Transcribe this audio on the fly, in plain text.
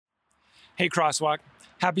Hey Crosswalk,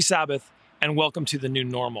 happy Sabbath, and welcome to the new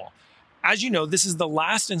normal. As you know, this is the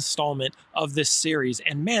last installment of this series,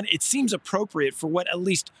 and man, it seems appropriate for what at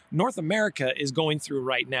least North America is going through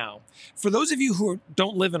right now. For those of you who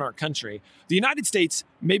don't live in our country, the United States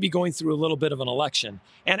may be going through a little bit of an election,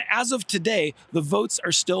 and as of today, the votes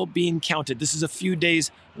are still being counted. This is a few days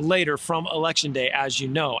later from Election Day, as you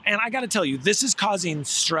know, and I gotta tell you, this is causing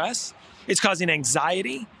stress, it's causing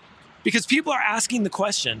anxiety, because people are asking the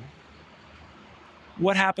question,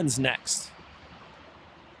 what happens next?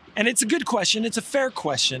 And it's a good question, it's a fair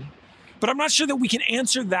question, but I'm not sure that we can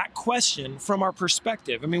answer that question from our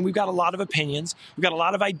perspective. I mean, we've got a lot of opinions, we've got a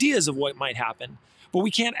lot of ideas of what might happen, but we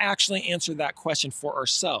can't actually answer that question for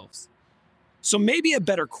ourselves. So maybe a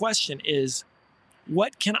better question is,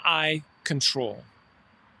 what can I control?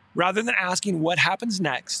 Rather than asking what happens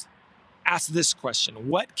next, ask this question,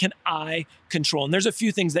 what can I control? And there's a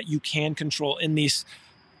few things that you can control in these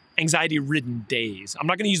anxiety-ridden days. I'm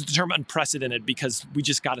not going to use the term unprecedented because we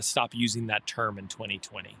just got to stop using that term in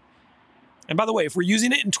 2020. And by the way, if we're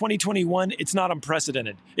using it in 2021, it's not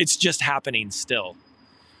unprecedented. It's just happening still.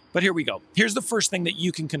 But here we go. Here's the first thing that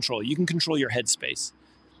you can control. You can control your headspace.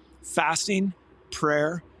 Fasting,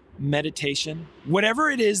 prayer, meditation,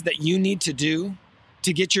 whatever it is that you need to do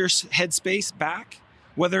to get your headspace back,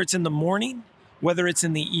 whether it's in the morning, whether it's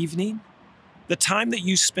in the evening, the time that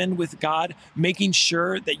you spend with God, making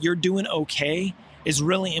sure that you're doing okay is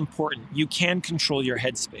really important. You can control your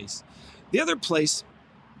headspace. The other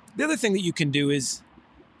thing that you can do is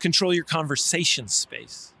control your conversation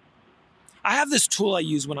space. I have this tool I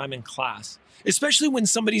use when I'm in class, especially when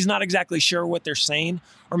somebody's not exactly sure what they're saying,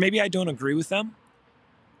 or maybe I don't agree with them.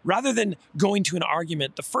 Rather than going to an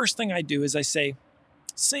argument, the first thing I do is I say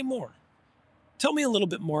more. Tell me a little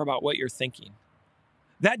bit more about what you're thinking.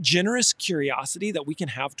 That generous curiosity that we can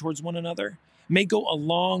have towards one another may go a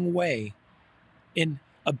long way in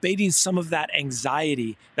abating some of that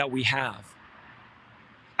anxiety that we have.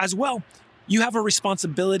 As well, you have a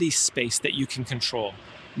responsibility space that you can control,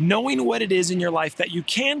 knowing what it is in your life that you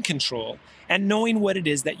can control and knowing what it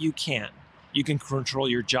is that you can't. You can control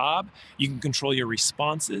your job, you can control your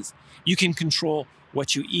responses, you can control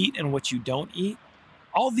what you eat and what you don't eat.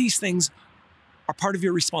 All these things are part of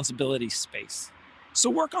your responsibility space. So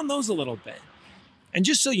work on those a little bit. And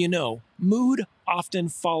just so you know, mood often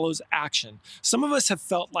follows action. Some of us have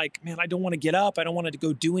felt like, man, I don't want to get up, I don't want to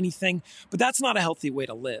go do anything, but that's not a healthy way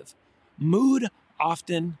to live. Mood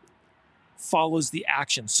often follows the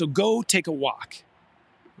action. So go take a walk,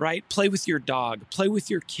 right? Play with your dog, play with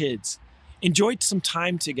your kids, enjoy some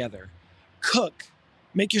time together, cook,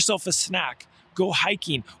 make yourself a snack, go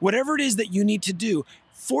hiking, whatever it is that you need to do.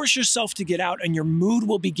 Force yourself to get out and your mood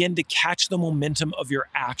will begin to catch the momentum of your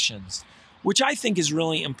actions, which I think is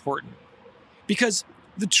really important. Because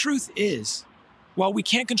the truth is, while we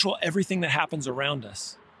can't control everything that happens around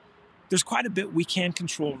us, there's quite a bit we can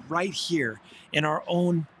control right here in our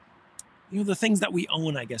own, the things that we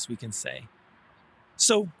own, I guess we can say.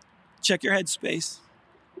 So check your headspace,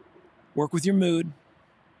 work with your mood,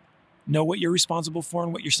 know what you're responsible for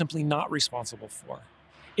and what you're simply not responsible for.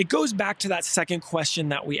 It goes back to that second question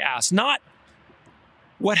that we asked, not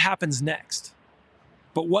what happens next,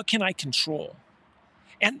 but what can I control?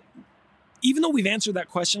 And even though we've answered that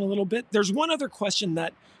question a little bit, there's one other question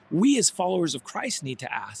that we as followers of Christ need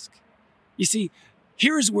to ask. You see,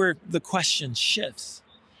 here's where the question shifts.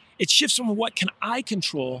 It shifts from what can I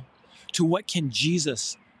control to what can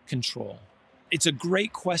Jesus control? It's a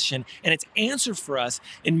great question, and it's answered for us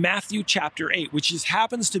in Matthew chapter 8, which just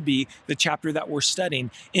happens to be the chapter that we're studying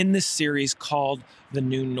in this series called The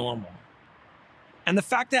New Normal. And the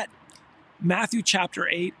fact that Matthew chapter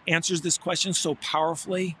 8 answers this question so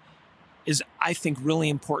powerfully is, I think, really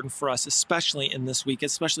important for us, especially in this week,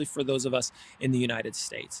 especially for those of us in the United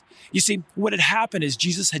States. You see, what had happened is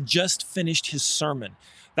Jesus had just finished his sermon,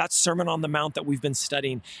 that Sermon on the Mount that we've been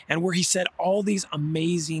studying, and where he said all these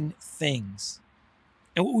amazing things.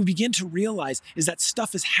 And what we begin to realize is that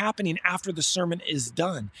stuff is happening after the sermon is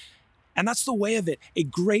done. And that's the way of it. A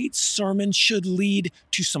great sermon should lead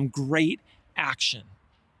to some great action.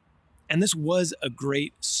 And this was a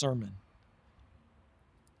great sermon.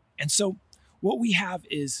 And so what we have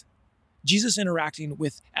is Jesus interacting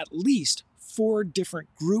with at least 4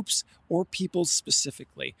 different groups or people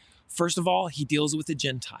specifically. First of all, he deals with a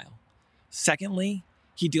Gentile. Secondly,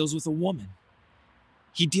 he deals with a woman.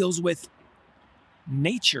 He deals with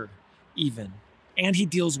nature even, and he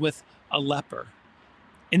deals with a leper.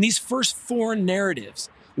 In these first 4 narratives,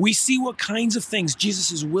 we see what kinds of things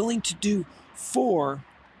Jesus is willing to do for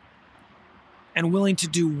and willing to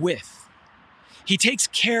do with. He takes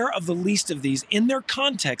care of the least of these in their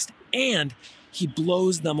context and he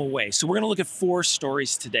blows them away. So we're going to look at 4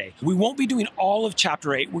 stories today. We won't be doing all of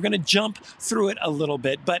chapter 8. We're going to jump through it a little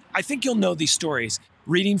bit, but I think you'll know these stories.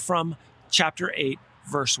 Reading from chapter 8,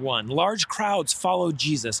 verse 1. Large crowds followed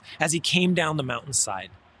Jesus as he came down the mountainside.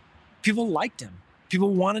 People liked him.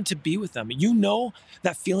 People wanted to be with them. You know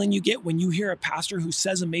that feeling you get when you hear a pastor who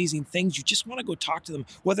says amazing things. You just want to go talk to them,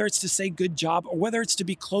 whether it's to say good job or whether it's to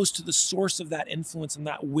be close to the source of that influence and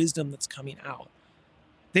that wisdom that's coming out.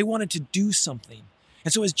 They wanted to do something.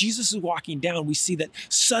 And so as Jesus is walking down, we see that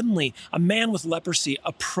suddenly a man with leprosy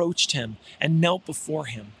approached him and knelt before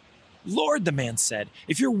him. "Lord," the man said,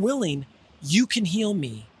 "if you're willing, you can heal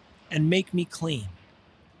me and make me clean."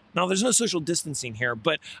 Now, there's no social distancing here,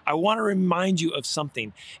 but I want to remind you of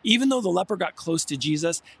something. Even though the leper got close to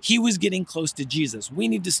Jesus, he was getting close to Jesus. We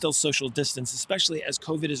need to still social distance, especially as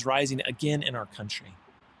COVID is rising again in our country.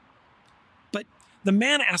 But the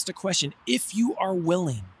man asked a question, "If you are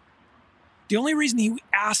willing." The only reason he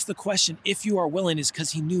asked the question, "if you are willing," is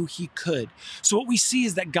because he knew he could. So what we see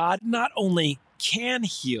is that God not only can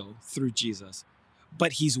heal through Jesus,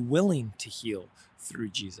 but he's willing to heal through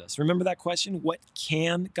Jesus. Remember that question? What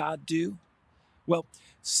can God do? Well,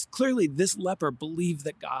 clearly this leper believed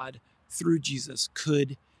that God, through Jesus,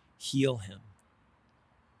 could heal him.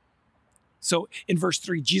 So in verse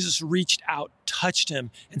 3, Jesus reached out, touched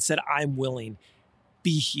him, and said, "I'm willing,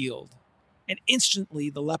 be healed." And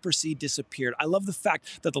instantly the leprosy disappeared. I love the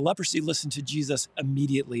fact that the leprosy listened to Jesus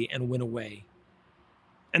immediately and went away.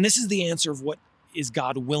 And this is the answer of what is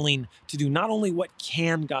God willing to do? Not only what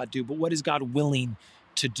can God do, but what is God willing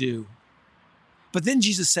to do? But then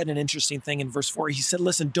Jesus said an interesting thing in verse 4. He said,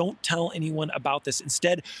 "Listen, don't tell anyone about this.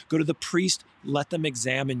 Instead, go to the priest, let them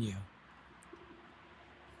examine you."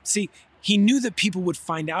 See, he knew that people would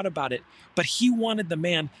find out about it, but he wanted the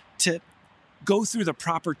man to go through the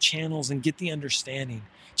proper channels and get the understanding.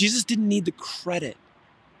 Jesus didn't need the credit.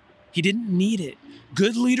 He didn't need it.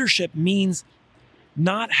 Good leadership means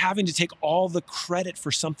not having to take all the credit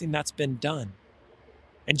for something that's been done.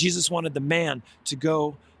 And Jesus wanted the man to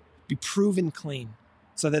go be proven clean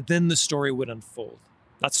so that then the story would unfold.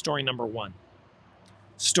 That's story number 1.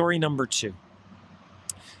 Story number 2.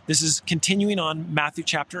 This is continuing on Matthew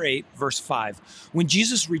chapter 8, verse 5. When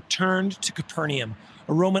Jesus returned to Capernaum,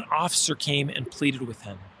 a Roman officer came and pleaded with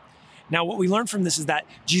him. Now, what we learn from this is that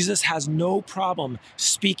Jesus has no problem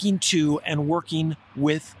speaking to and working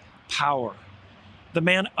with power. The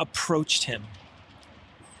man approached him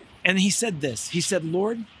and he said this. He said,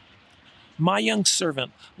 "Lord, my young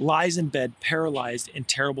servant lies in bed, paralyzed in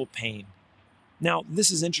terrible pain." Now, this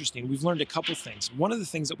is interesting. We've learned a couple things. One of the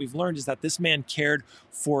things that we've learned is that this man cared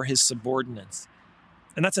for his subordinates.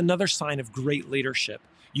 And that's another sign of great leadership.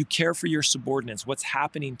 You care for your subordinates, what's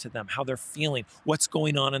happening to them, how they're feeling, what's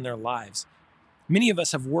going on in their lives. Many of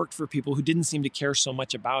us have worked for people who didn't seem to care so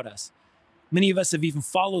much about us. Many of us have even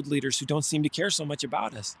followed leaders who don't seem to care so much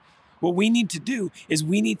about us. What we need to do is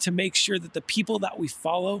we need to make sure that the people that we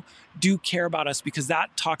follow do care about us, because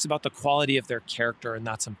that talks about the quality of their character, and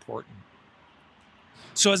that's important.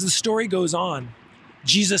 So as the story goes on,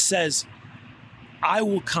 Jesus says, "I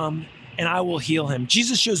will come and I will heal him."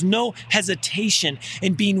 Jesus shows no hesitation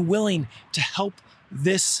in being willing to help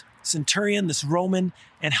this centurion, this Roman,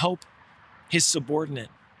 and help his subordinate.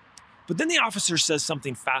 But then the officer says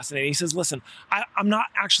something fascinating. He says, "Listen, I'm not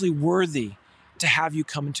actually worthy to have you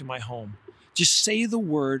come into my home. Just say the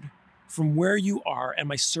word from where you are and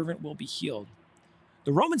my servant will be healed."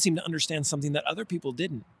 The Romans seemed to understand something that other people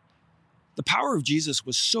didn't. The power of Jesus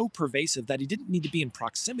was so pervasive that he didn't need to be in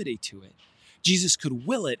proximity to it. Jesus could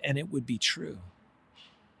will it and it would be true.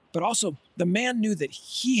 But also, the man knew that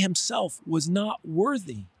he himself was not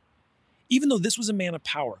worthy. Even though this was a man of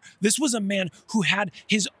power, this was a man who had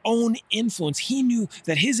his own influence. He knew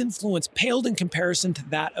that his influence paled in comparison to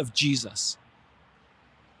that of Jesus.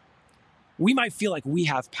 We might feel like we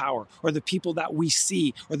have power, or the people that we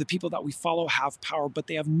see or the people that we follow have power, but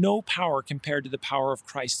they have no power compared to the power of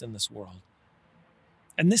Christ in this world.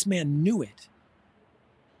 And this man knew it.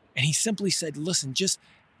 And he simply said, "Listen, just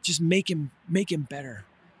make him better."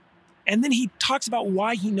 And then he talks about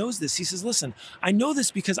why he knows this. He says, "Listen, I know this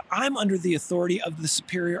because I'm under the authority of the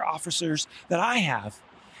superior officers that I have,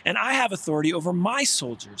 and I have authority over my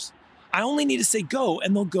soldiers. I only need to say go,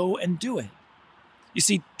 and they'll go and do it." You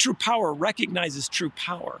see, true power recognizes true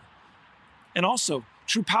power. And also,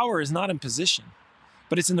 true power is not in position,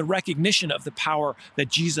 but it's in the recognition of the power that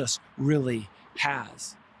Jesus really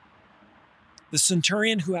has. The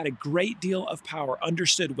centurion, who had a great deal of power,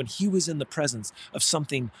 understood when he was in the presence of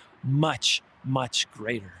something much, much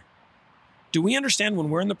greater. Do we understand when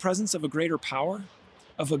we're in the presence of a greater power,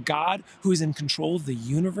 of a God who is in control of the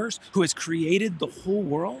universe, who has created the whole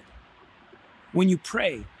world? When you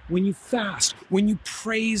pray, when you fast, when you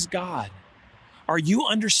praise God, are you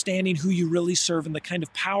understanding who you really serve and the kind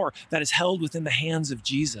of power that is held within the hands of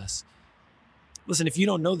Jesus? Listen, if you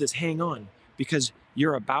don't know this, hang on, because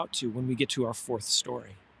you're about to when we get to our fourth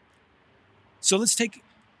story. So let's take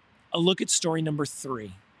a look at story number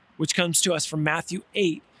 3, which comes to us from Matthew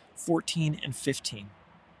 8:14 and 15.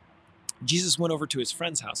 Jesus went over to his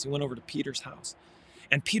friend's house. He went over to Peter's house.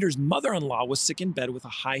 And Peter's mother-in-law was sick in bed with a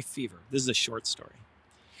high fever. This is a short story.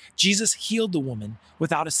 Jesus healed the woman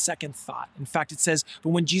without a second thought. In fact, it says, but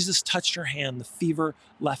when Jesus touched her hand, the fever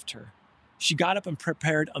left her. She got up and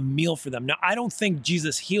prepared a meal for them. Now, I don't think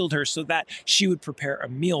Jesus healed her so that she would prepare a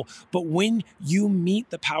meal. But when you meet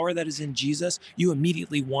the power that is in Jesus, you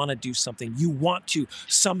immediately want to do something. You want to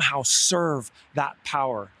somehow serve that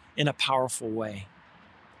power in a powerful way.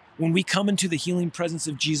 When we come into the healing presence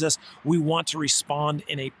of Jesus, we want to respond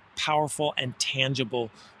in a powerful and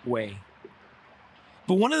tangible way.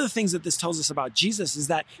 But one of the things that this tells us about Jesus is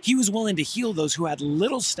that he was willing to heal those who had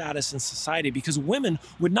little status in society, because women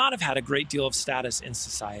would not have had a great deal of status in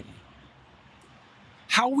society.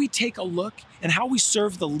 How we take a look and how we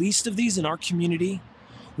serve the least of these in our community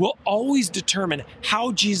will always determine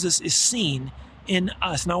how Jesus is seen in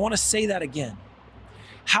us. And I want to say that again.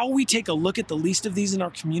 How we take a look at the least of these in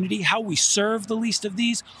our community, how we serve the least of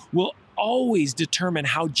these, will always determine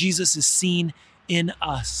how Jesus is seen in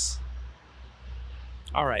us.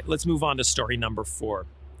 All right, let's move on to story number 4.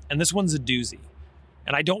 And this one's a doozy.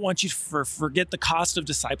 And I don't want you to forget the cost of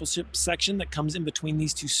discipleship section that comes in between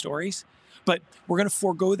these two stories. But we're going to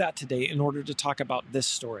forego that today in order to talk about this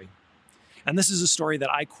story. And this is a story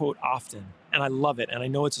that I quote often, and I love it. And I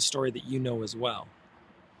know it's a story that you know as well.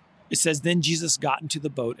 It says, then Jesus got into the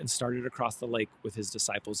boat and started across the lake with his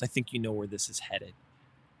disciples. I think you know where this is headed.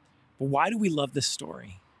 But why do we love this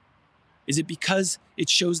story? Is it because it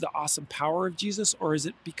shows the awesome power of Jesus, or is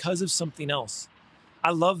it because of something else?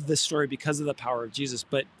 I love this story because of the power of Jesus,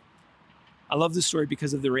 but I love this story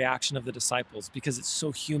because of the reaction of the disciples, because it's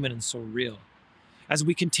so human and so real. As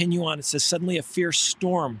we continue on, it says, suddenly a fierce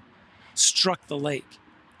storm struck the lake,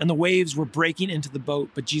 and the waves were breaking into the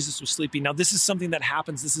boat, but Jesus was sleeping. Now, this is something that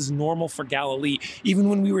happens. This is normal for Galilee. Even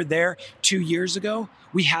when we were there 2 years ago,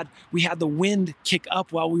 we had the wind kick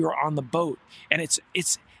up while we were on the boat, and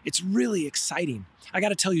it's really exciting. I got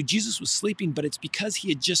to tell you, Jesus was sleeping, but it's because he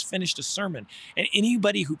had just finished a sermon. And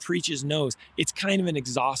anybody who preaches knows it's kind of an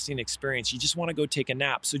exhausting experience. You just want to go take a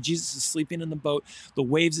nap. So Jesus is sleeping in the boat. The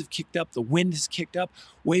waves have kicked up. The wind has kicked up.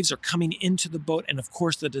 Waves are coming into the boat. And of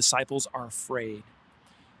course, the disciples are afraid.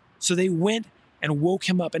 So they went and woke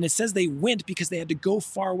him up. And it says they went because they had to go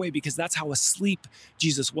far away, because that's how asleep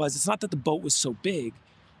Jesus was. It's not that the boat was so big.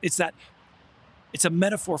 It's that it's a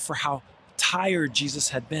metaphor for how tired Jesus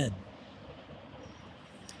had been.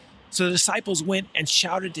 So the disciples went and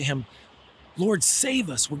shouted to him, Lord, save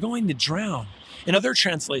us, we're going to drown. In other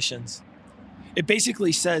translations, it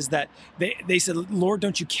basically says that they said, Lord,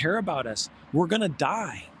 don't you care about us? We're going to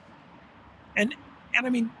die. And I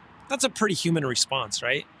mean, that's a pretty human response,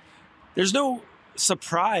 right? There's no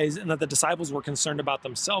surprise in that the disciples were concerned about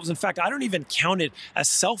themselves. In fact, I don't even count it as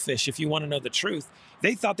selfish, if you want to know the truth.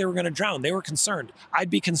 They thought they were going to drown. They were concerned. I'd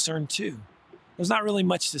be concerned too. There's not really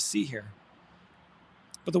much to see here.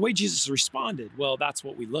 But the way Jesus responded, well, that's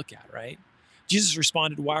what we look at, right? Jesus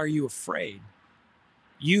responded, why are you afraid?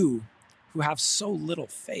 You who have so little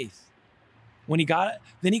faith. Then he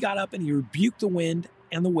got up and he rebuked the wind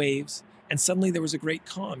and the waves, and suddenly there was a great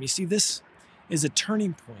calm. You see, this is a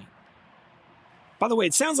turning point. By the way,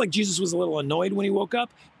 it sounds like Jesus was a little annoyed when he woke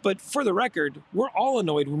up, but for the record, we're all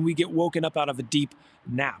annoyed when we get woken up out of a deep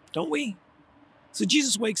nap, don't we? So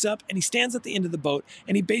Jesus wakes up and he stands at the end of the boat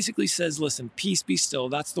and he basically says, listen, peace be still.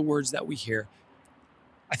 That's the words that we hear.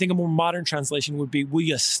 I think a more modern translation would be, will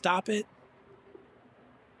you stop it?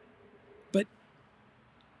 But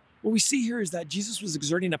what we see here is that Jesus was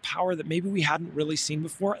exerting a power that maybe we hadn't really seen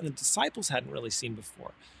before and the disciples hadn't really seen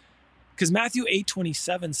before. Because Matthew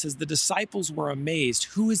 8:27 says the disciples were amazed.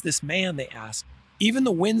 Who is this man, they asked. Even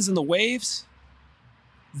the winds and the waves,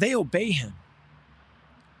 they obey him.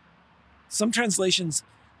 Some translations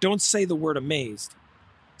don't say the word amazed.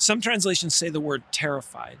 Some translations say the word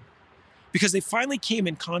terrified, because they finally came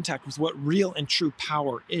in contact with what real and true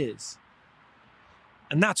power is.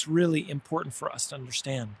 And that's really important for us to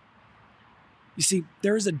understand. You see,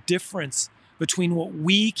 there is a difference between what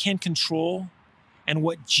we can control and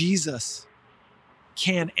what Jesus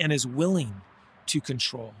can and is willing to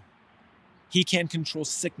control. He can control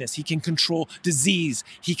sickness. He can control disease.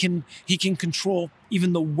 He can control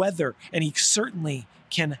even the weather, and he certainly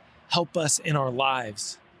can help us in our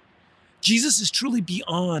lives. Jesus is truly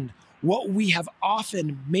beyond what we have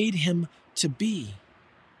often made him to be.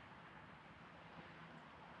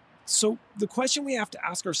 So the question we have to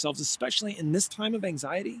ask ourselves, especially in this time of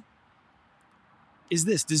anxiety, is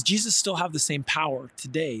this: does Jesus still have the same power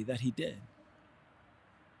today that he did?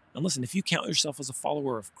 And listen, if you count yourself as a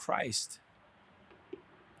follower of Christ,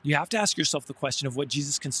 you have to ask yourself the question of what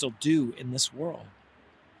Jesus can still do in this world.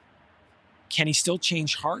 Can he still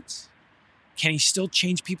change hearts? Can he still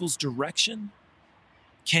change people's direction?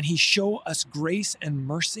 Can he show us grace and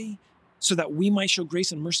mercy so that we might show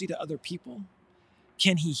grace and mercy to other people?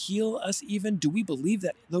 Can he heal us even? Do we believe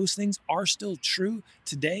that those things are still true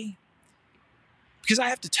today? Because I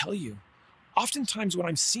have to tell you, oftentimes what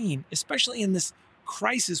I'm seeing, especially in this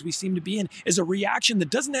crisis we seem to be in, is a reaction that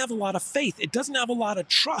doesn't have a lot of faith. It doesn't have a lot of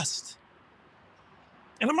trust.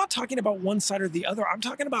 And I'm not talking about one side or the other. I'm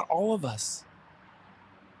talking about all of us.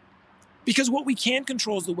 Because what we can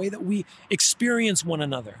control is the way that we experience one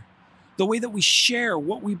another, the way that we share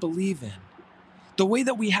what we believe in, the way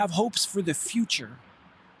that we have hopes for the future.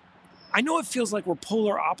 I know it feels like we're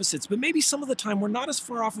polar opposites, but maybe some of the time we're not as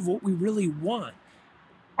far off of what we really want.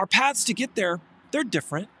 Our paths to get there, they're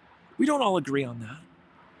different. We don't all agree on that.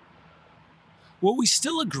 What we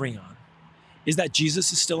still agree on is that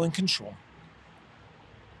Jesus is still in control,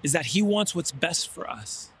 is that he wants what's best for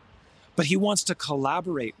us, but he wants to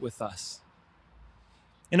collaborate with us.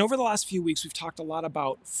 And over the last few weeks, we've talked a lot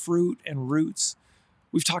about fruit and roots.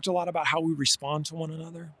 We've talked a lot about how we respond to one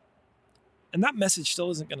another. And that message still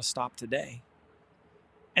isn't going to stop today.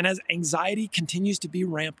 And as anxiety continues to be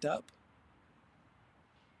ramped up,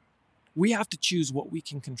 we have to choose what we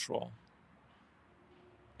can control.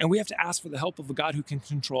 And we have to ask for the help of a God who can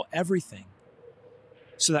control everything,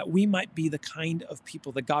 so that we might be the kind of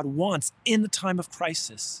people that God wants in the time of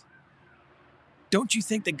crisis. Don't you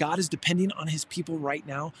think that God is depending on his people right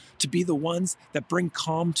now to be the ones that bring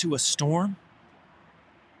calm to a storm?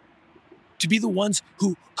 To be the ones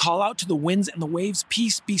who call out to the winds and the waves,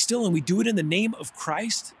 peace, be still, and we do it in the name of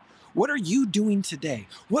Christ? What are you doing today?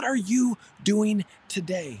 What are you doing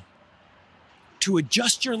today to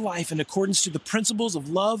adjust your life in accordance to the principles of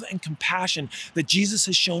love and compassion that Jesus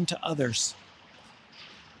has shown to others?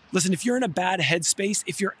 Listen, if you're in a bad headspace,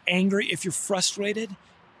 if you're angry, if you're frustrated,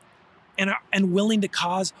 and willing to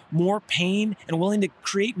cause more pain and willing to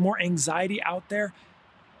create more anxiety out there,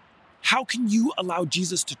 how can you allow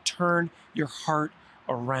Jesus to turn your heart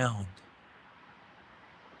around?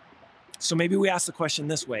 So maybe we ask the question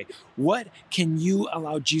this way: what can you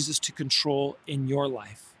allow Jesus to control in your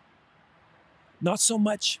life? Not so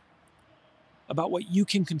much about what you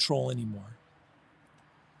can control anymore.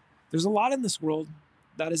 There's a lot in this world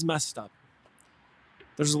that is messed up.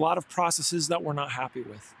 There's a lot of processes that we're not happy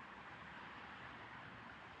with.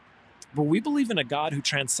 But we believe in a God who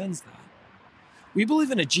transcends that. We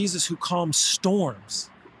believe in a Jesus who calms storms.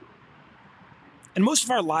 And most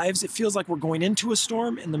of our lives, it feels like we're going into a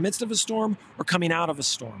storm, in the midst of a storm, or coming out of a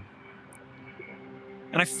storm.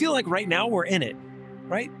 And I feel like right now we're in it,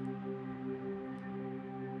 right?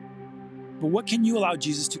 But what can you allow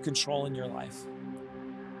Jesus to control in your life?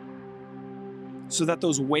 So that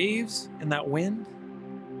those waves and that wind,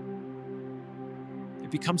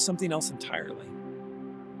 it becomes something else entirely.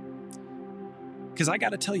 Because I got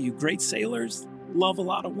to tell you, great sailors love a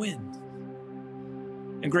lot of wind.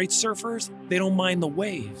 And great surfers, they don't mind the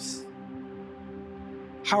waves.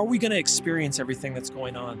 How are we going to experience everything that's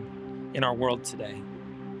going on in our world today?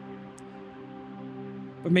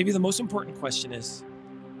 But maybe the most important question is,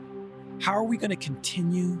 how are we going to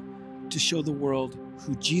continue to show the world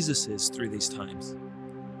who Jesus is through these times?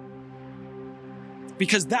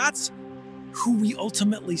 Because that's who we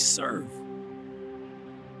ultimately serve.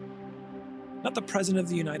 Not the president of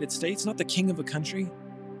the United States, not the king of a country,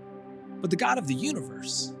 but the God of the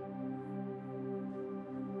universe.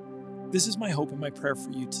 This is my hope and my prayer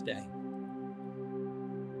for you today.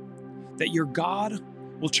 That your God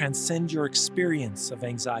will transcend your experience of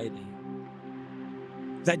anxiety.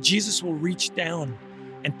 That Jesus will reach down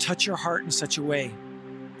and touch your heart in such a way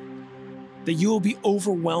that you will be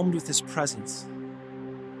overwhelmed with his presence.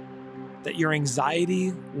 That your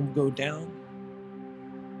anxiety will go down.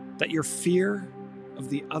 That your fear of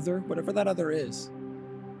the other, whatever that other is,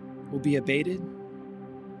 will be abated,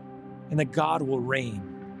 and that God will reign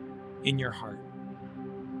in your heart.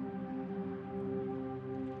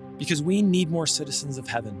 Because we need more citizens of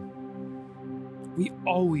heaven. We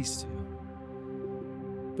always do.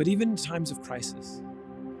 But even in times of crisis,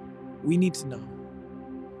 we need to know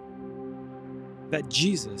that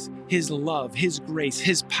Jesus, his love, his grace,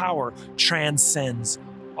 his power transcends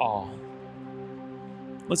all.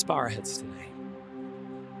 Let's bow our heads today.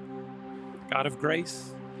 God of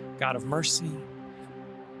grace, God of mercy,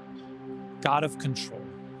 God of control,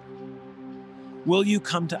 will you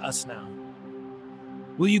come to us now?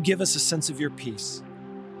 Will you give us a sense of your peace?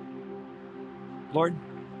 Lord,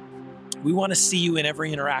 we want to see you in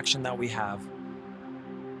every interaction that we have,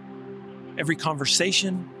 every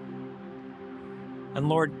conversation, and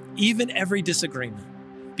Lord, even every disagreement.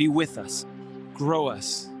 Be with us, grow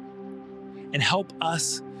us, and help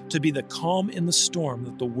us to be the calm in the storm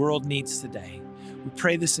that the world needs today. We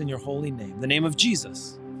pray this in your holy name, the name of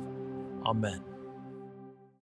Jesus. Amen.